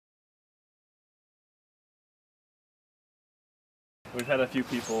We've had a few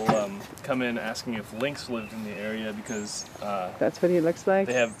people come in asking if lynx lived in the area because that's what he looks like.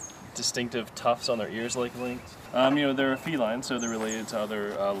 They have distinctive tufts on their ears like lynx. You know, they're a feline, so they're related to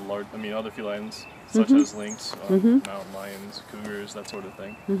other other felines such as lynx, mountain lions, cougars, that sort of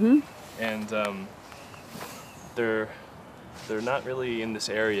thing. And they're not really in this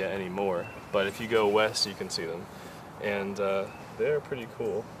area anymore. But if you go west, you can see them, and they're pretty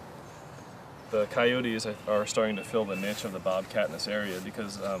cool. The coyotes are starting to fill the niche of the bobcat in this area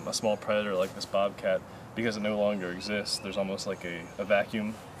because a small predator like this bobcat, because it no longer exists, there's almost like a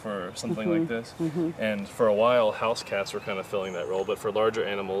vacuum for something like this. And for a while, house cats were kind of filling that role, but for larger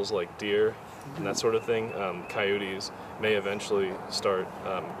animals like deer and that sort of thing, coyotes may eventually start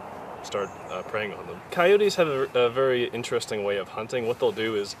preying on them. Coyotes have a very interesting way of hunting. What they'll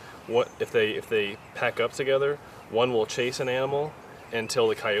do is, if they pack up together, one will chase an animal until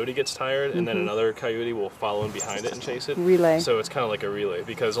the coyote gets tired, and then another coyote will follow in behind it and chase it. Relay. So it's kind of like a relay,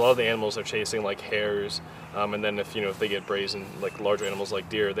 because a lot of the animals are chasing like hares, and then if they get brazen, like larger animals like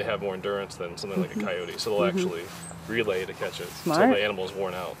deer, they have more endurance than something like a coyote. So they'll actually relay to catch it until the animal is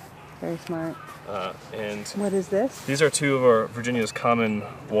worn out. Very smart. And what is this? These are two of our Virginia's common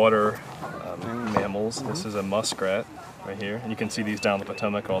water mammals. This is a muskrat right here, and you can see these down the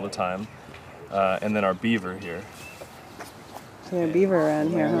Potomac all the time. And then our beaver here. So there's beaver around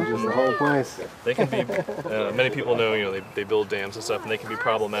here, huh? Just the whole place. They can be, many people know, they build dams and stuff, and they can be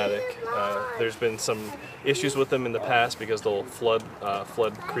problematic. There's been some issues with them in the past because they'll flood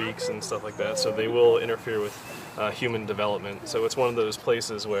creeks and stuff like that, so they will interfere with human development. So it's one of those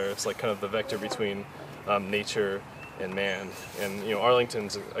places where it's like kind of the vector between nature and man. And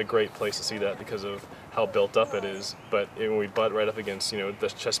Arlington's a great place to see that because of how built up it is. But we butt right up against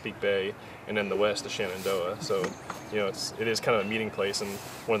the Chesapeake Bay, and then the west, the Shenandoah. So it is kind of a meeting place, and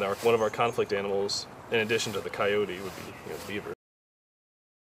one of our conflict animals, in addition to the coyote, would be beaver.